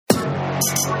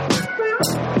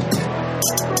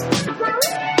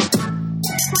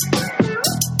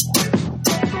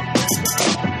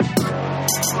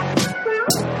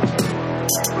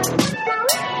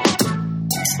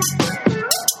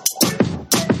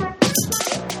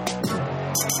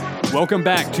Welcome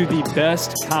back to the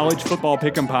best college football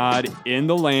pick'em pod in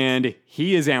the land.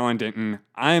 He is Alan Denton.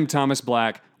 I am Thomas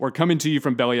Black. We're coming to you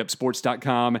from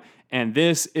BellyUpSports.com, and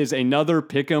this is another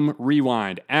Pick'em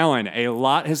Rewind. Alan, a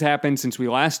lot has happened since we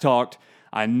last talked.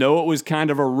 I know it was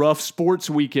kind of a rough sports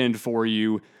weekend for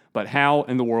you, but how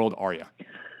in the world are you?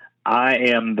 I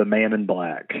am the man in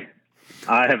black.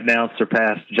 I have now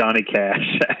surpassed Johnny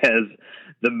Cash as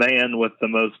the man with the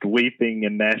most weeping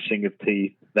and gnashing of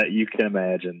teeth that you can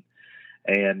imagine.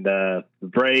 And the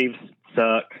Braves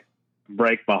suck,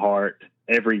 break my heart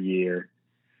every year.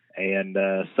 And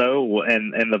the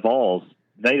Vols,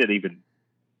 they didn't even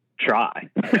try.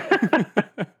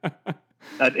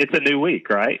 It's a new week,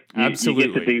 right?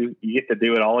 Absolutely. You get to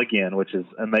do it all again, which is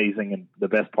amazing and the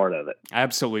best part of it.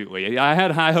 Absolutely. I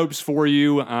had high hopes for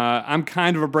you. I'm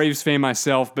kind of a Braves fan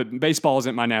myself, but baseball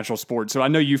isn't my natural sport, so I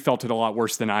know you felt it a lot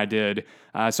worse than I did.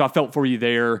 So I felt for you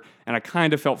there, and I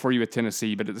kind of felt for you with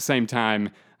Tennessee, but at the same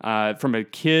time, from a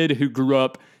kid who grew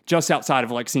up just outside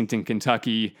of Lexington,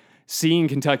 Kentucky, seeing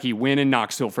Kentucky win in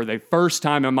Knoxville for the first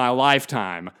time in my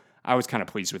lifetime, I was kind of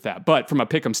pleased with that. But from a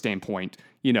pick'em standpoint,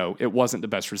 it wasn't the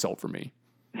best result for me.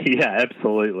 Yeah,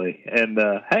 absolutely. And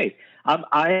hey,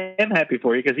 I am happy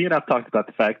for you because you and I've talked about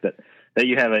the fact that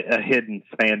you have a hidden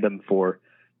fandom for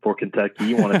Kentucky.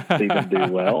 You want to see them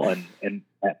do well, and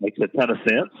that makes a ton of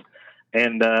sense.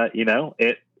 And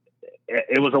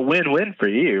it was a win-win for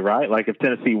you, right? Like if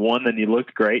Tennessee won, then you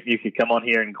looked great. You could come on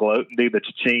here and gloat and do the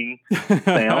cha-ching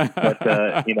sound. But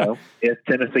if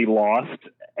Tennessee lost,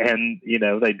 and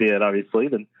they did, obviously,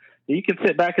 then you can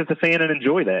sit back as a fan and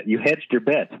enjoy that. You hedged your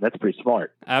bets. That's pretty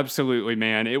smart. Absolutely,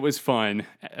 man. It was fun.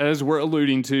 As we're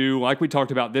alluding to, like we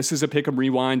talked about, this is a Pick'em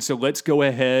Rewind, so let's go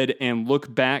ahead and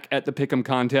look back at the Pick'em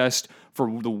contest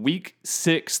for the Week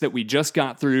 6 that we just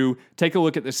got through. Take a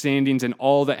look at the standings and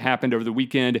all that happened over the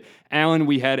weekend. Alan,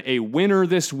 we had a winner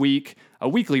this week, a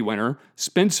weekly winner.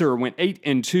 Spencer went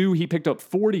 8-2. He picked up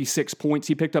 46 points.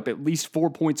 He picked up at least 4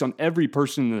 points on every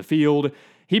person in the field.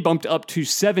 He bumped up to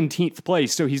 17th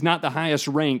place, so he's not the highest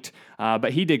ranked,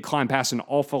 but he did climb past an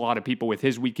awful lot of people with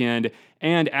his weekend.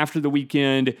 And after the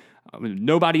weekend,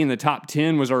 nobody in the top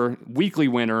 10 was our weekly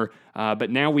winner, but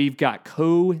now we've got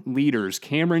co-leaders,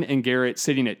 Cameron and Garrett,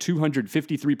 sitting at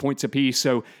 253 points apiece.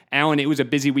 So, Alan, it was a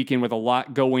busy weekend with a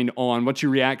lot going on. What's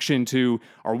your reaction to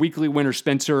our weekly winner,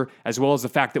 Spencer, as well as the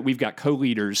fact that we've got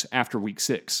co-leaders after Week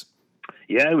 6?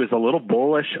 Yeah, it was a little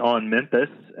bullish on Memphis,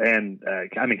 and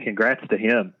congrats to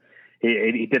him.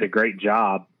 He did a great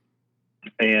job,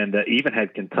 and even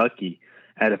had Kentucky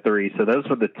at a 3. So those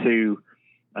were the two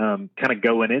kind of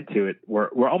going into it.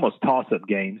 Were almost toss-up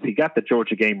games. He got the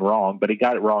Georgia game wrong, but he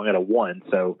got it wrong at a 1.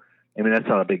 So that's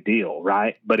not a big deal,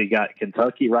 right? But he got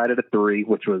Kentucky right at a 3,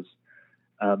 which was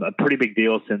a pretty big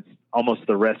deal since almost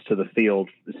the rest of the field,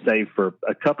 save for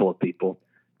a couple of people,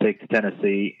 picked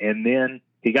Tennessee, and then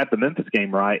he got the Memphis game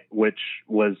right, which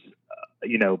was,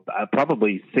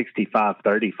 probably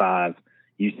 65-35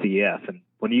 UCF. And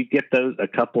when you get a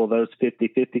couple of those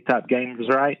 50-50 type games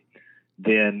right,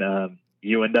 then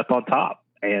you end up on top.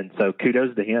 And so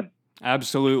kudos to him.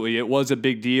 Absolutely. It was a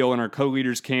big deal, and our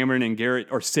co-leaders Cameron and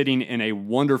Garrett are sitting in a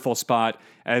wonderful spot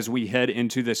as we head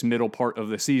into this middle part of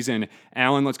the season.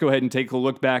 Alan, let's go ahead and take a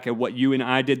look back at what you and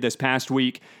I did this past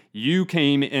week. You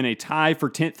came in a tie for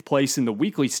 10th place in the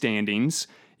weekly standings.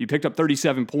 You picked up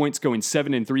 37 points, going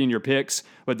 7-3 in your picks.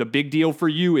 But the big deal for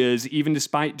you is, even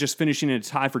despite just finishing in a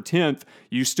tie for 10th,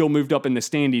 you still moved up in the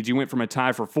standings. You went from a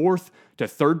tie for 4th to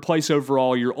 3rd place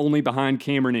overall. You're only behind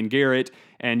Cameron and Garrett,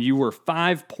 and you were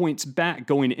 5 points back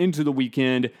going into the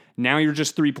weekend. Now you're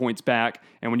just 3 points back.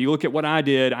 And when you look at what I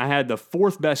did, I had the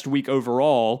 4th best week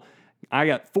overall. I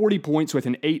got 40 points with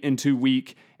an 8-2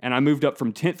 week, and I moved up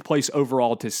from 10th place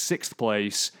overall to 6th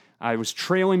place. I was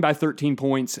trailing by 13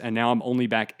 points, and now I'm only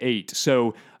back 8.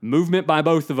 So movement by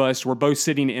both of us. We're both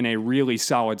sitting in a really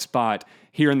solid spot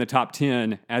here in the top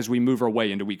 10 as we move our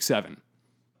way into Week 7.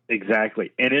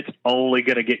 Exactly. And it's only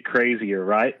going to get crazier,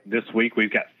 right? This week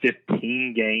we've got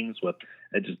 15 games with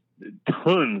just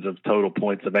tons of total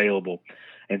points available.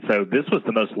 And so this was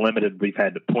the most limited we've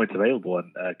had points available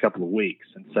in a couple of weeks.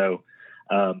 And so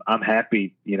I'm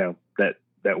happy,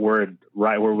 that we're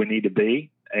right where we need to be.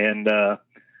 And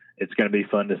it's going to be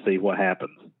fun to see what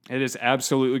happens. It is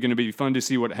absolutely going to be fun to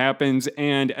see what happens.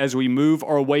 And as we move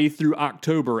our way through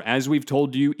October, as we've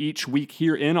told you each week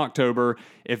here in October,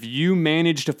 if you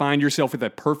manage to find yourself with a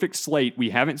perfect slate,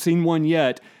 we haven't seen one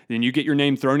yet, then you get your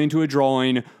name thrown into a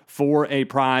drawing for a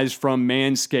prize from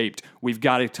Manscaped. We've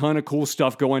got a ton of cool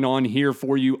stuff going on here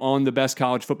for you on the best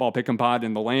college football pick 'em pod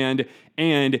in the land.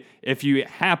 And if you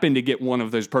happen to get one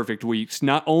of those perfect weeks,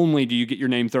 not only do you get your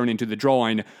name thrown into the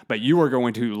drawing, but you are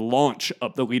going to launch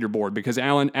up the leaderboard because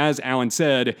as Alan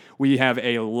said, we have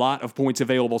a lot of points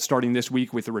available starting this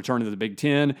week with the return of the Big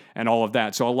Ten and all of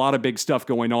that. So a lot of big stuff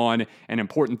going on and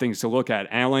important things to look at.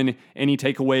 Alan, any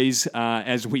takeaways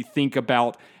as we think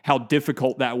about how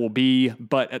difficult that will be,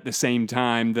 but at the same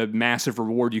time, the massive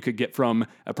reward you could get from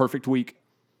a perfect week?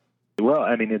 Well,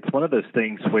 I mean, it's one of those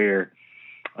things where,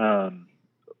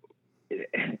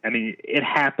 it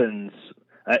happens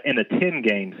in a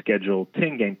 10-game schedule,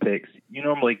 10-game picks. You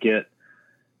normally get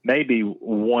maybe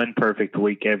one perfect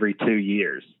week every 2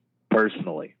 years,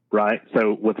 personally, right?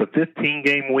 So with a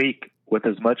 15-game week, with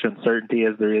as much uncertainty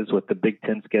as there is with the Big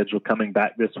Ten schedule coming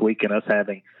back this week and us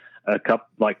having a couple,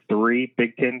 like 3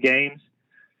 Big Ten games,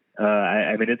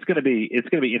 it's going to be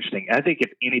interesting. I think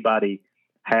if anybody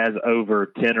has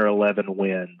over 10 or 11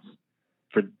 wins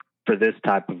for this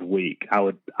type of week,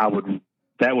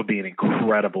 that would be an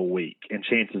incredible week, and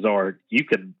chances are you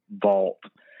could vault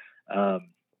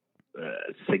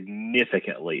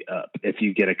significantly up if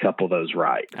you get a couple of those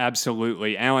right.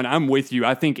 Absolutely. Alan, I'm with you.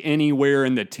 I think anywhere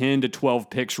in the 10 to 12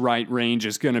 picks right range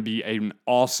is going to be an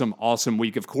awesome, awesome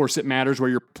week. Of course, it matters where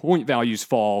your point values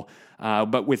fall.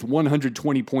 But with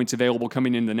 120 points available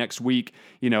coming in the next week,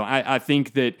 I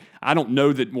think that I don't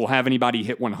know that we'll have anybody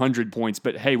hit 100 points,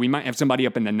 but hey, we might have somebody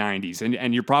up in the 90s,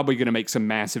 and you're probably going to make some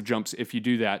massive jumps if you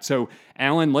do that. So,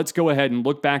 Alan, let's go ahead and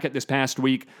look back at this past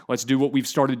week. Let's do what we've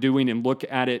started doing and look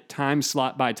at it time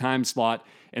slot by time slot.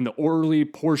 In the early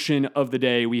portion of the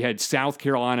day, we had South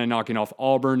Carolina knocking off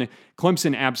Auburn,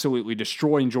 Clemson absolutely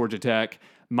destroying Georgia Tech,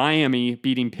 Miami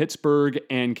beating Pittsburgh,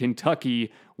 and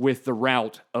Kentucky with the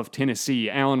rout of Tennessee.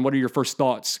 Alan, what are your first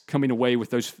thoughts coming away with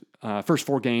those first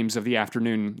 4 games of the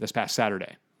afternoon this past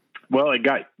Saturday? Well, it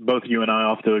got both you and I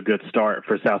off to a good start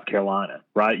for South Carolina,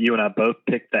 right? You and I both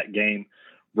picked that game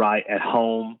right at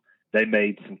home. They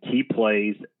made some key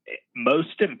plays.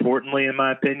 Most importantly, in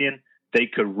my opinion, they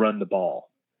could run the ball.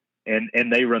 And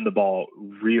they run the ball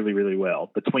really, really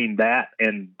well. Between that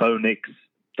and Bo Nix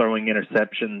throwing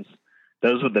interceptions,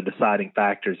 those were the deciding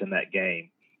factors in that game.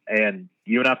 And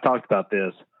you and I've talked about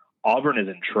this. Auburn is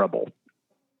in trouble.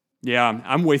 Yeah,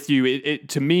 I'm with you.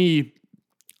 To me,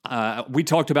 we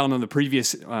talked about on the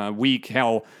previous week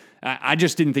how I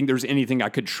just didn't think there was anything I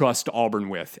could trust Auburn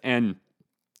with. And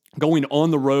going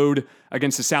on the road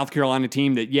against a South Carolina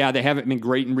team that, they haven't been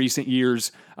great in recent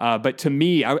years. But to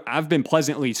me, I've been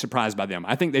pleasantly surprised by them.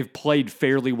 I think they've played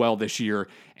fairly well this year.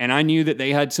 And I knew that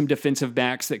they had some defensive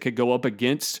backs that could go up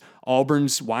against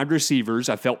Auburn's wide receivers.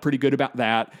 I felt pretty good about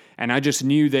that. And I just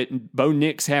knew that Bo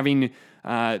Nix having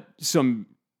some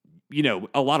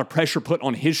a lot of pressure put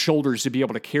on his shoulders to be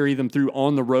able to carry them through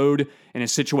on the road in a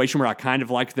situation where I kind of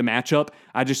liked the matchup.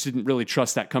 I just didn't really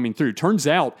trust that coming through. Turns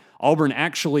out Auburn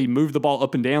actually moved the ball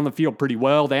up and down the field pretty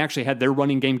well. They actually had their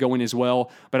running game going as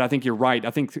well. But I think you're right.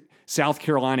 I think South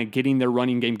Carolina getting their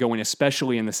running game going,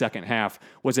 especially in the second half,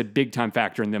 was a big-time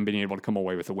factor in them being able to come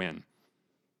away with a win.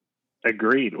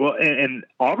 Agreed. Well, and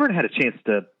Auburn had a chance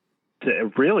to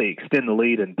really extend the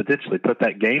lead and potentially put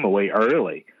that game away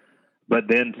early. But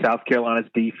then South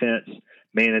Carolina's defense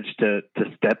managed to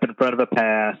step in front of a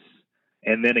pass.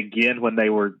 And then again, when they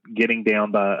were getting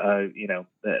down by,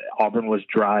 Auburn was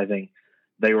driving,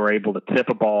 they were able to tip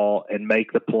a ball and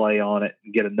make the play on it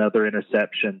and get another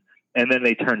interception. And then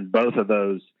they turned both of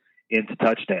those into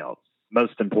touchdowns,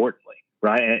 most importantly,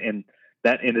 right? And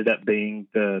that ended up being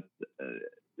the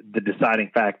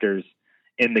deciding factors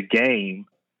in the game,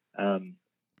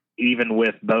 even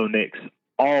with Bo Nix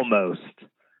almost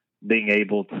being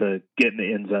able to get in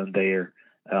the end zone there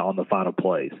on the final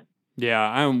plays. Yeah,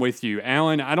 I'm with you.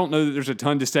 Alan, I don't know that there's a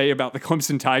ton to say about the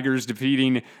Clemson Tigers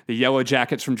defeating the Yellow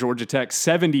Jackets from Georgia Tech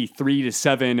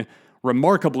 73-7.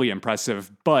 Remarkably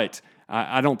impressive, but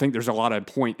I don't think there's a lot of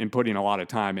point in putting a lot of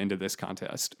time into this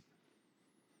contest.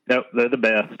 Nope, they're the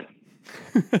best.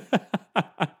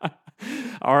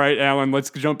 All right, Alan, let's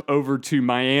jump over to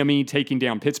Miami taking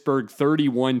down Pittsburgh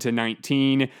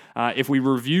 31-19. If we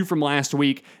review from last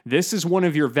week, this is one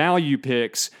of your value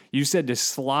picks. You said to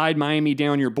slide Miami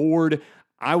down your board.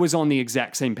 I was on the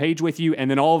exact same page with you. And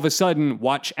then all of a sudden,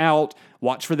 watch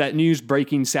for that news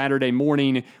breaking Saturday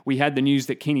morning. We had the news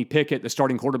that Kenny Pickett, the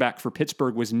starting quarterback for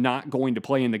Pittsburgh, was not going to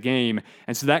play in the game.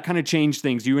 And so that kind of changed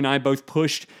things. You and I both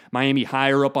pushed Miami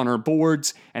higher up on our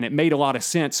boards, and it made a lot of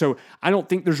sense. So I don't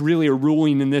think there's really a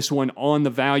ruling in this one on the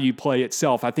value play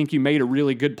itself. I think you made a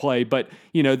really good play, but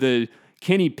the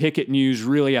Kenny Pickett news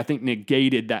really, I think,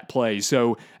 negated that play.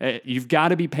 So you've got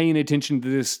to be paying attention to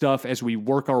this stuff as we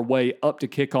work our way up to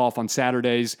kickoff on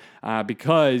Saturdays,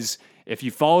 because if you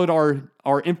followed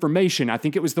our information, I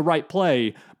think it was the right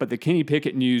play, but the Kenny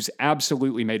Pickett news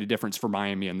absolutely made a difference for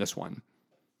Miami in this one.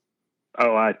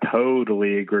 Oh, I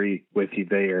totally agree with you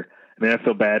there. I mean, I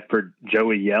feel bad for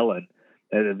Joey Yellen,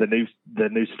 the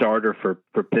new starter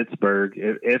for Pittsburgh,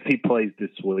 if he plays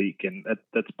this week, and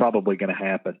that's probably going to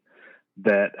happen.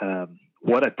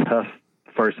 What a tough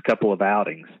first couple of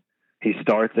outings. He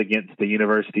starts against the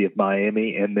University of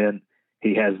Miami, and then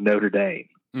he has Notre Dame.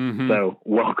 Mm-hmm. So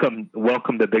welcome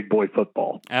to big boy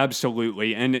football.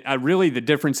 Absolutely. And really the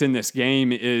difference in this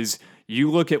game is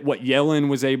you look at what Yellen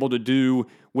was able to do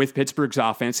with Pittsburgh's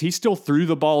offense. He still threw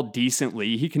the ball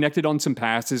decently. He connected on some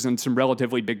passes and some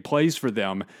relatively big plays for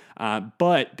them.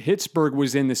 But Pittsburgh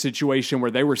was in the situation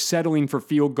where they were settling for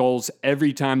field goals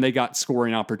every time they got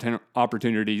scoring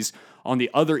opportunities. On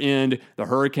the other end, the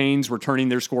Hurricanes were turning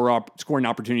their scoring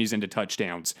opportunities into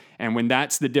touchdowns. And when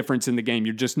that's the difference in the game,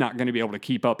 you're just not going to be able to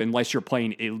keep up unless you're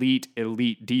playing elite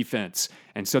defense.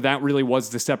 And so that really was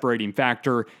the separating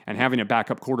factor, and having a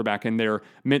backup quarterback in there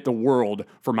meant the world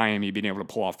for Miami being able to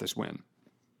pull off this win.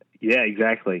 Yeah,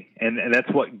 exactly. And that's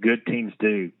what good teams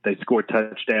do. They score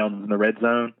touchdowns in the red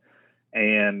zone,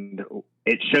 and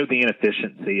it showed the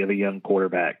inefficiency of a young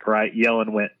quarterback, right?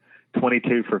 Yellen went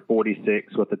 22 for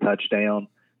 46 with a touchdown.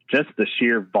 Just the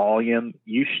sheer volume,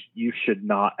 you should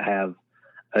not have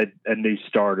a new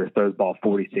starter throw the ball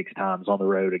 46 times on the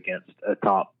road against a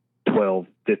top 12,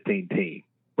 15 team,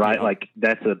 right? Yeah. Like,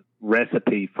 that's a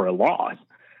recipe for a loss.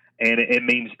 And it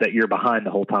means that you're behind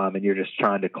the whole time and you're just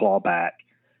trying to claw back.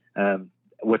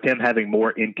 With him having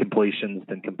more incompletions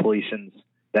than completions,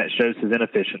 that shows his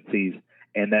inefficiencies,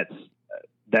 and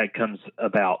that comes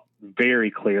about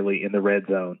very clearly in the red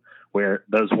zone, where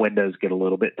those windows get a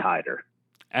little bit tighter.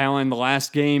 Alan, the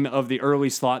last game of the early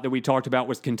slot that we talked about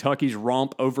was Kentucky's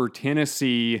romp over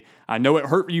Tennessee. I know it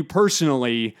hurt you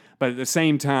personally, but at the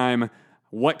same time,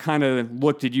 what kind of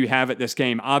look did you have at this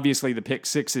game? Obviously, the pick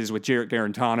sixes with Jarrett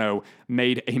Garantano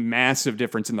made a massive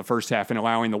difference in the first half in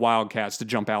allowing the Wildcats to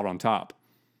jump out on top.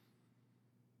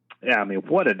 Yeah, I mean,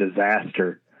 what a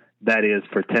disaster that is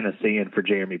for Tennessee and for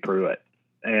Jeremy Pruitt.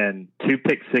 And 2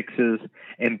 pick sixes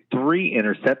and 3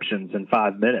 interceptions in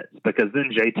 5 minutes, because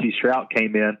then JT Shrout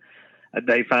came in.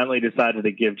 They finally decided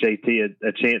to give JT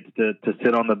a chance to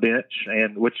sit on the bench,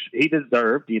 and which he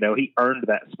deserved. He earned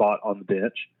that spot on the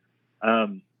bench.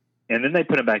 And then they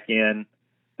put him back in.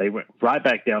 They went right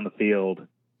back down the field.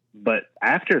 But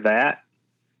after that,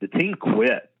 the team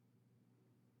quit.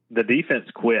 The defense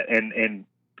quit. And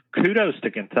kudos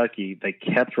to Kentucky. They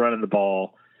kept running the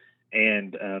ball.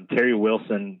 And Terry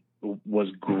Wilson was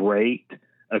great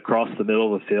across the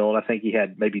middle of the field. I think he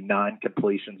had maybe 9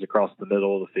 completions across the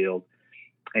middle of the field.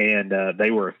 And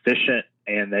they were efficient,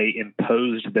 and they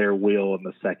imposed their will in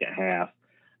the second half.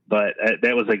 But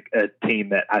that was a team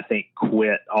that I think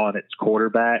quit on its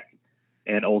quarterback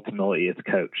and ultimately its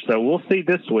coach. So we'll see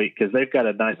this week, because they've got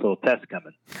a nice little test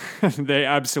coming. They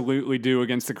absolutely do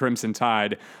against the Crimson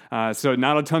Tide. So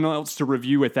not a ton else to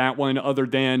review with that one, other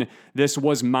than this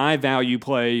was my value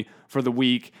play for the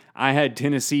week. I had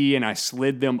Tennessee, and I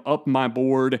slid them up my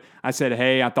board. I said,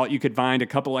 hey, I thought you could find a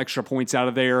couple extra points out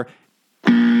of there.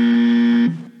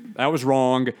 That was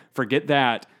wrong. Forget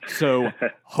that. So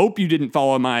hope you didn't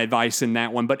follow my advice in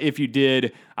that one. But if you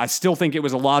did, I still think it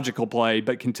was a logical play.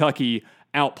 But Kentucky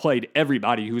outplayed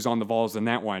everybody who was on the Vols in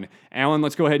that one. Alan,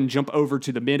 let's go ahead and jump over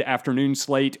to the mid-afternoon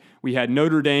slate. We had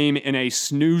Notre Dame in a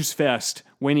snooze fest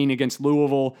winning against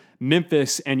Louisville,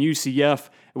 Memphis, and UCF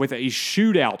with a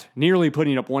shootout, nearly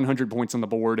putting up 100 points on the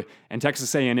board, and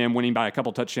Texas A&M winning by a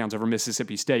couple touchdowns over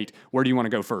Mississippi State. Where do you want to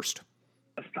go first?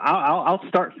 I'll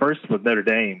start first with Notre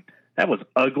Dame. That was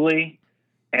ugly,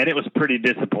 and it was pretty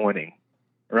disappointing,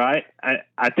 right?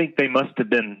 I think they must have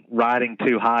been riding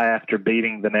too high after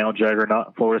beating the now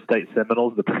juggernaut Florida State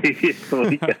Seminoles the previous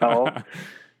week at home.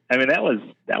 I mean, that was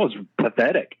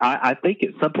pathetic. I think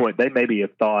at some point they maybe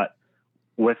have thought,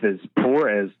 with as poor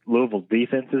as Louisville's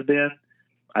defense has been,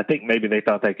 I think maybe they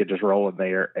thought they could just roll in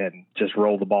there and just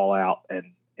roll the ball out and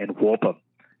whoop them,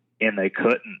 and they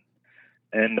couldn't.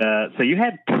 And so you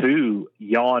had 2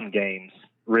 yawn games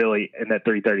really in that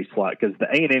 3:30 slot, because the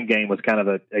A&M game was kind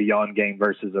of a yawn game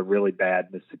versus a really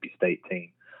bad Mississippi State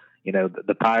team.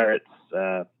 The Pirates,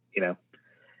 this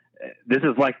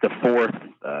is like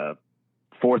the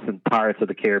fourth in Pirates of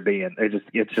the Caribbean.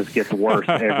 It just gets worse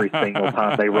every single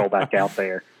time they roll back out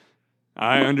there.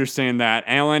 I understand that.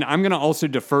 Alan, I'm going to also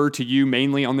defer to you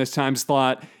mainly on this time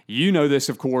slot. You know this,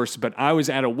 of course, but I was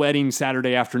at a wedding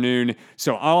Saturday afternoon,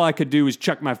 so all I could do is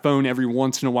check my phone every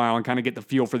once in a while and kind of get the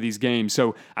feel for these games.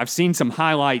 So I've seen some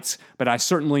highlights, but I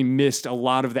certainly missed a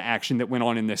lot of the action that went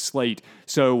on in this slate.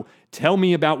 So tell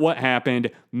me about what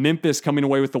happened. Memphis coming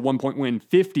away with the 1-point win,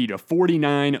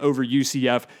 50-49 over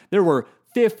UCF. There were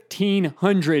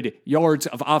 1,500 yards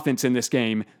of offense in this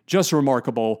game. Just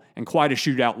remarkable, and quite a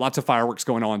shootout. Lots of fireworks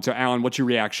going on. So, Alan, what's your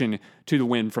reaction to the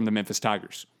win from the Memphis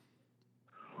Tigers?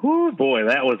 Oh, boy,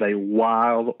 that was a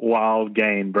wild, wild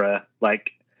game, bruh.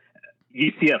 Like,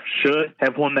 UCF should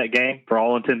have won that game for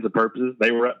all intents and purposes.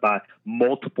 They were up by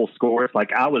multiple scores.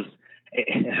 Like,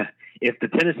 if the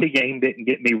Tennessee game didn't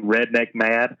get me redneck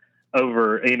mad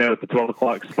over, at the 12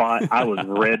 o'clock spot, I was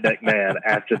redneck mad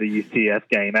after the UCF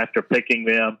game. After picking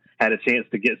them, had a chance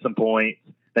to get some points.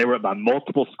 They were up by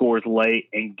multiple scores late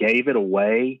and gave it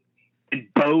away. In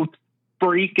both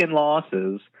freaking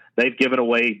losses, they've given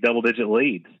away double-digit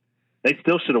leads. They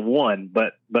still should have won,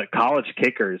 but college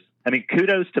kickers,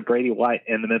 kudos to Brady White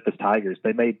and the Memphis Tigers.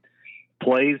 They made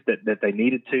plays that they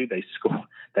needed to.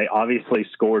 They obviously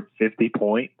scored 50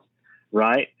 points,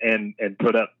 right, and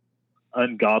put up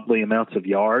ungodly amounts of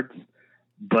yards,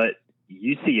 but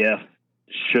UCF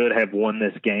should have won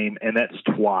this game, and that's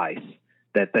twice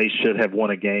that they should have won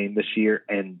a game this year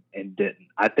and didn't.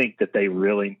 I think that they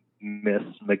really miss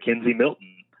Mackenzie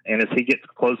Milton, and as he gets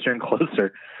closer and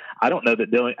closer, I don't know that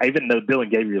even though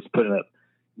Dylan Gabriel's putting up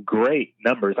great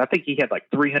numbers, I think he had like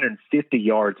 350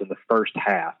 yards in the first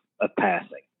half of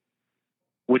passing,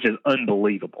 which is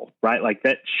unbelievable, right? Like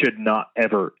that should not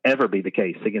ever be the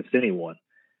case against anyone.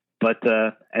 But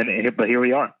here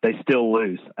we are. They still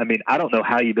lose. I don't know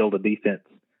how you build a defense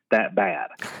that bad.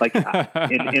 Like in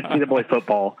NCAA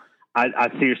football, I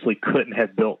seriously couldn't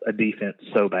have built a defense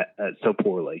so bad, so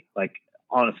poorly. Like,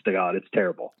 honest to God, it's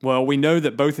terrible. Well, we know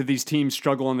that both of these teams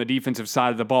struggle on the defensive side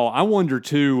of the ball. I wonder,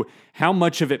 too, how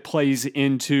much of it plays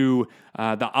into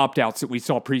the opt-outs that we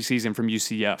saw preseason from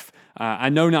UCF. I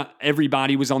know not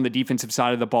everybody was on the defensive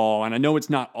side of the ball, and I know it's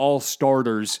not all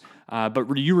starters,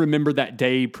 but do you remember that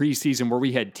day preseason where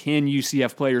we had 10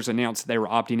 UCF players announce they were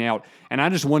opting out? And I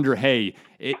just wonder, hey,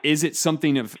 is it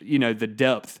something of, the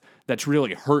depth that's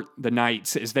really hurt the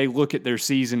Knights as they look at their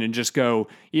season and just go,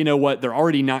 you know what, they're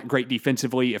already not great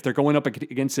defensively. If they're going up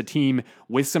against a team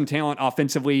with some talent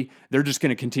offensively, they're just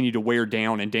going to continue to wear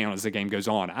down and down as the game goes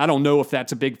on. I don't know if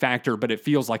that's a big factor, but it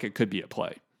feels like it could be at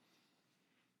play.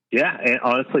 Yeah, and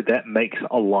honestly, that makes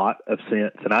a lot of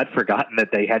sense. And I'd forgotten that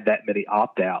they had that many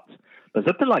opt-outs. But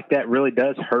something like that really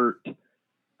does hurt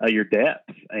your depth,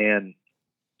 and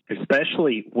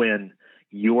especially when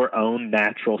your own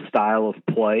natural style of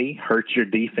play hurts your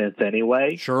defense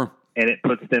anyway. Sure. And it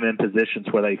puts them in positions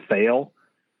where they fail.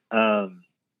 It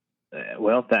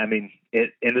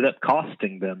ended up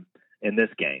costing them in this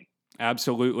game.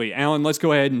 Absolutely. Alan, let's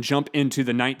go ahead and jump into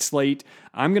the night slate.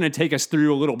 I'm going to take us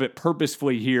through a little bit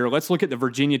purposefully here. Let's look at the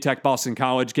Virginia Tech-Boston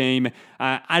College game.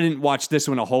 I didn't watch this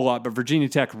one a whole lot, but Virginia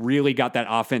Tech really got that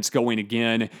offense going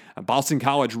again. Boston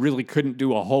College really couldn't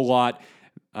do a whole lot.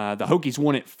 The Hokies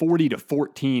won it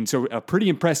 40-14, so a pretty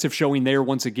impressive showing there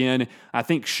once again. I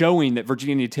think showing that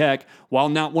Virginia Tech, while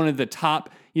not one of the top,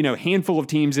 handful of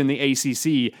teams in the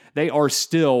ACC, they are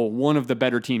still one of the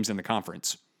better teams in the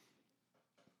conference.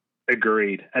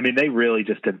 Agreed. They really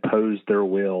just imposed their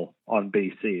will on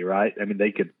BC, right?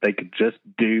 They could just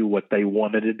do what they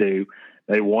wanted to do.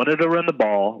 They wanted to run the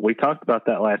ball. We talked about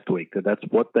that last week, that's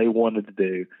what they wanted to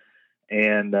do.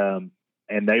 And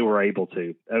they were able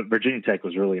to. Virginia Tech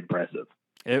was really impressive.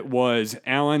 It was.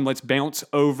 Alan, let's bounce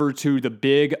over to the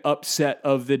big upset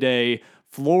of the day.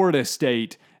 Florida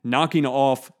State knocking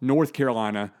off North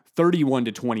Carolina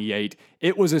 31-28.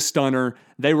 It was a stunner.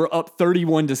 They were up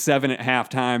 31-7 at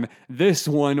halftime. This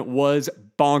one was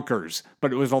bonkers,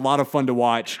 but it was a lot of fun to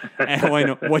watch.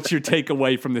 Alan, what's your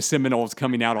takeaway from the Seminoles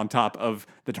coming out on top of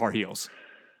the Tar Heels?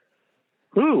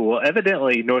 Well,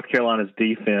 evidently North Carolina's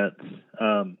defense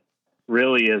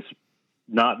really is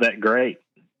not that great,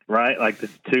 right? Like the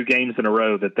 2 games in a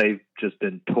row that they've just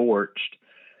been torched.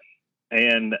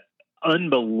 And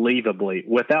unbelievably,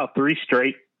 without 3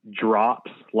 straight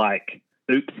drops, like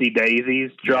oopsie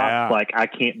daisies drops, like I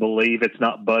can't believe it's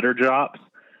not butter drops,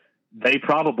 they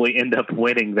probably end up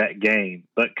winning that game.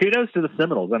 But kudos to the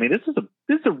Seminoles. This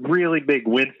is a really big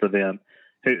win for them.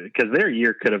 because their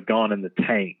year could have gone in the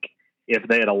tank if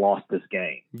they had lost this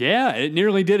game. Yeah, it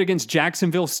nearly did against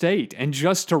Jacksonville State. And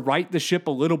just to right the ship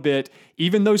a little bit,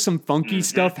 even though some funky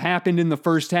stuff happened in the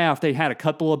first half, they had a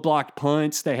couple of blocked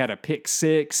punts, they had a pick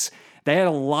six. They had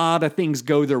a lot of things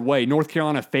go their way. North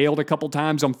Carolina failed a couple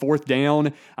times on fourth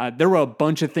down. There were a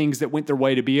bunch of things that went their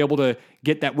way to be able to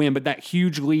get that win, but that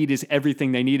huge lead is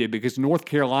everything they needed because North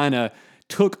Carolina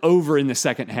took over in the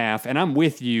second half, and I'm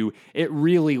with you. It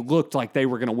really looked like they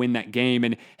were going to win that game.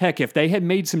 And heck, if they had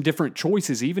made some different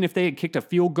choices, even if they had kicked a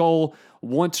field goal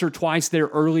once or twice there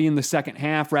early in the second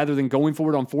half rather than going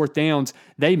forward on fourth downs,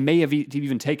 they may have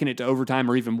even taken it to overtime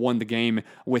or even won the game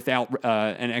without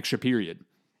an extra period.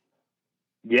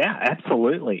 Yeah,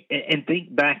 absolutely. And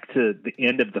think back to the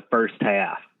end of the first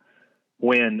half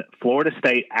when Florida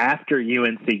State, after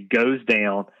UNC goes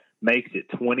down, makes it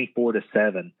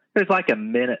 24-7. There's like a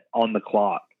minute on the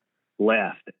clock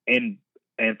left, and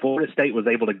Florida State was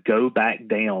able to go back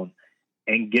down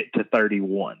and get to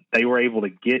 31. They were able to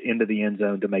get into the end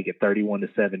zone to make it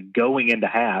 31-7 going into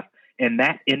half, and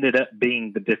that ended up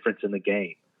being the difference in the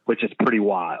game, which is pretty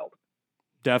wild.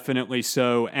 Definitely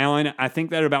so. Alan, I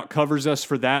think that about covers us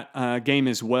for that game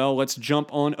as well. Let's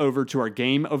jump on over to our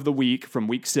game of the week from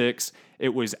week 6. It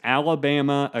was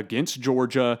Alabama against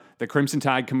Georgia. The Crimson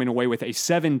Tide coming away with a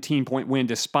 17-point win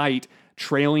despite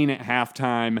trailing at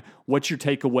halftime. What's your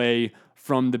takeaway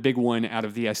from the big one out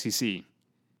of the SEC?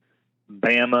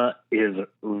 Bama is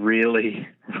really,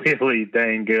 really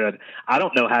dang good. I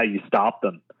don't know how you stop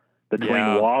them.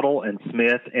 Between Waddle and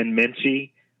Smith and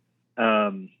Minchie,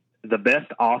 the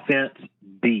best offense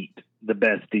beat the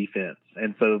best defense.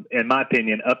 And so, in my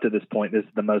opinion, up to this point, this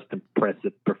is the most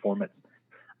impressive performance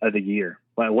of the year.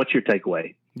 Well, what's your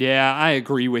takeaway? Yeah, I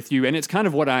agree with you. And it's kind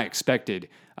of what I expected.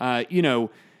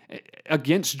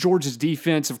 Against Georgia's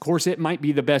defense, of course, it might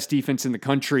be the best defense in the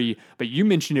country, but you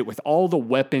mentioned it with all the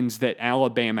weapons that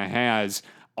Alabama has.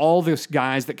 All those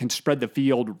guys that can spread the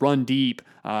field, run deep,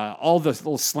 all the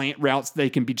little slant routes, they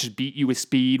can just beat you with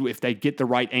speed if they get the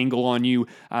right angle on you.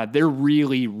 They're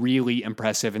really, really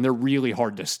impressive, and they're really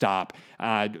hard to stop.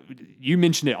 You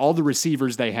mentioned it, all the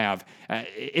receivers they have.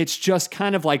 It's just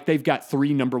kind of like they've got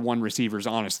 3 number 1 receivers,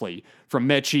 honestly, from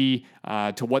Mechie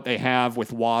to what they have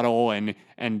with Waddle and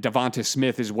Devonta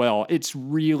Smith as well. It's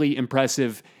really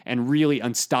impressive and really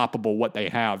unstoppable what they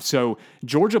have. So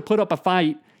Georgia put up a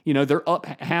fight. You know, they're up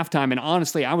halftime, and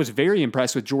honestly, I was very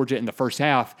impressed with Georgia in the first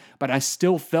half, but I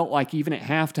still felt like even at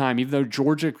halftime, even though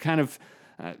Georgia kind of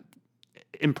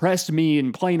impressed me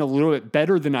in playing a little bit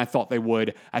better than I thought they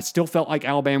would, I still felt like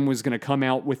Alabama was going to come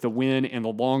out with the win in the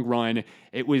long run.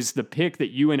 It was the pick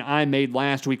that you and I made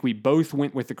last week. We both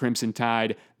went with the Crimson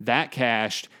Tide. That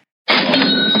cashed.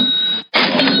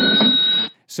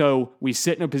 So we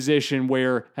sit in a position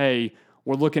where, hey,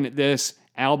 we're looking at this.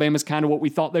 Alabama's kind of what we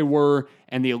thought they were,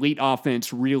 and the elite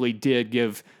offense really did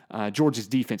give Georgia's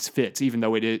defense fits, even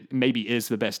though it maybe is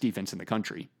the best defense in the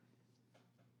country.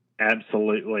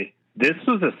 Absolutely. This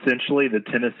was essentially the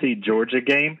Tennessee-Georgia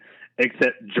game,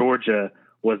 except Georgia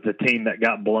was the team that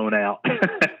got blown out.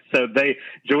 So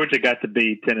Georgia got to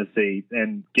beat Tennessee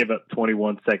and give up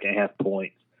 21 second-half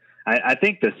points. I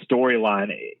think the storyline,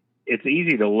 it's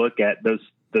easy to look at those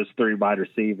 3 wide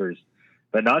receivers,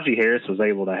 but Najee Harris was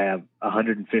able to have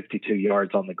 152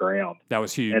 yards on the ground. That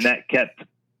was huge. And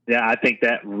I think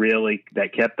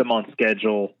that kept them on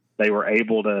schedule. They were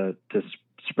able to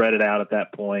spread it out at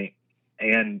that point.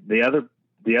 And the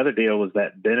other deal was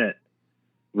that Bennett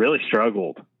really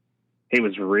struggled. He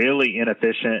was really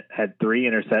inefficient, had 3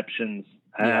 interceptions.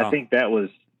 Yeah. I think that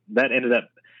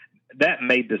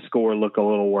made the score look a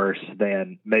little worse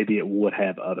than maybe it would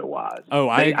have otherwise.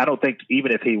 I don't think,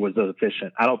 even if he was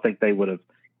efficient, I don't think they would have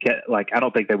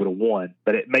won,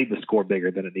 but it made the score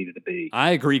bigger than it needed to be.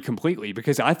 I agree completely,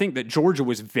 because I think that Georgia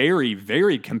was very,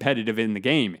 very competitive in the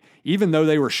game. Even though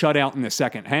they were shut out in the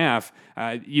second half,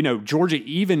 Georgia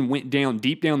even went down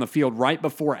deep down the field right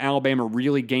before Alabama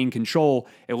really gained control.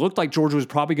 It looked like Georgia was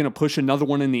probably going to push another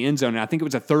one in the end zone. And I think it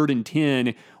was a 3rd and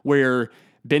 10 where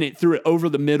Bennett threw it over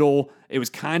the middle. It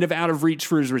was kind of out of reach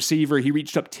for his receiver. He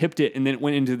reached up, tipped it, and then it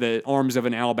went into the arms of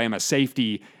an Alabama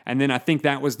safety. And then I think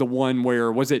that was the one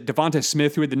where, was it Devonta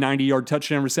Smith who had the 90-yard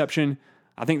touchdown reception?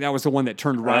 I think that was the one that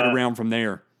turned right around from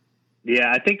there.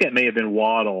 Yeah, I think that may have been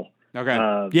Waddle.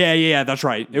 Okay. Yeah, that's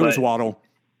right. It was Waddle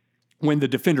when the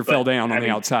defender fell down on the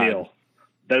outside.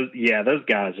 Those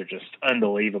guys are just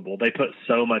unbelievable. They put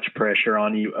so much pressure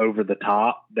on you over the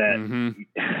top that,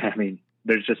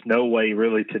 there's just no way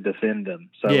really to defend them.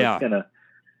 So it's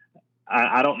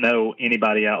I don't know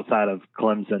anybody outside of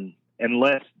Clemson,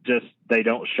 unless just they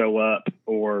don't show up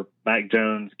or Mac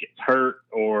Jones gets hurt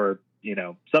or,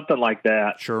 something like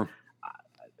that. Sure.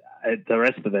 The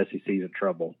rest of the SEC is in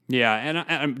trouble. Yeah, and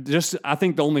I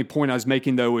think the only point I was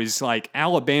making, though, is like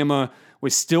Alabama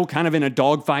was still kind of in a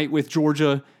dogfight with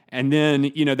Georgia, and then,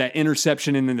 that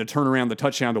interception and then the turnaround, the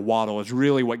touchdown to Waddle is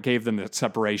really what gave them that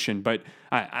separation. But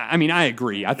I mean, I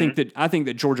agree. I think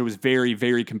that Georgia was very,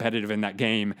 very competitive in that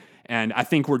game, and I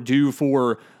think we're due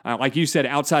for, like you said,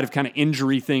 outside of kind of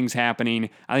injury things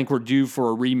happening, I think we're due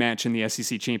for a rematch in the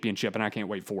SEC championship, and I can't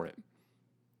wait for it.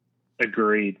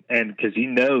 Agreed. And because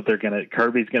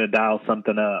Kirby's gonna dial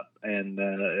something up and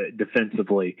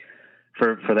defensively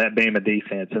for that Bama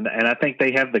defense, and I think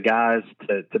they have the guys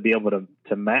to be able to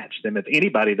match them. If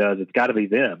anybody does, it's got to be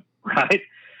them, right?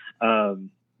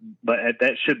 But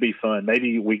that should be fun.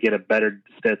 Maybe we get a better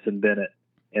Stetson Bennett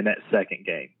in that second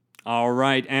game. All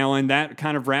right, Alan, that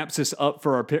kind of wraps us up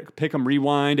for our Pick'em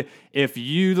Rewind. If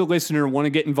you, the listener, want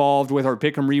to get involved with our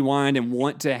Pick'em Rewind and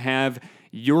want to have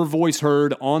your voice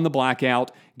heard on the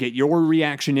Blackout, get your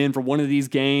reaction in for one of these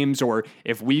games, or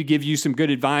if we give you some good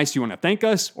advice, you want to thank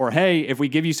us, or hey, if we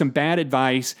give you some bad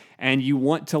advice and you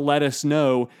want to let us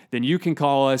know, then you can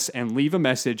call us and leave a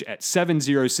message at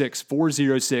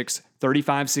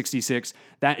 706-406-3566.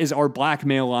 That is our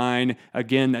blackmail line.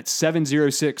 Again, that's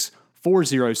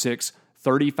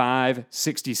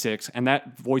 706-406-3566, and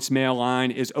that voicemail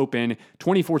line is open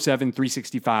 24/7,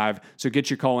 365, so get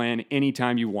your call in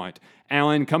anytime you want.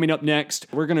 Alan, coming up next,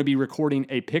 we're going to be recording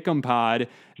a Pick'em Pod.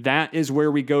 That is where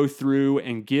we go through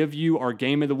and give you our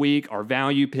game of the week, our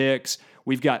value picks.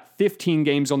 We've got 15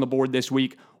 games on the board this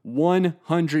week,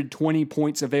 120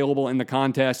 points available in the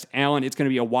contest. Alan, it's going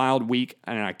to be a wild week,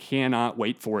 and I cannot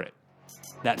wait for it.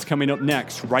 That's coming up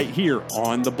next, right here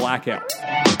on The Blackout.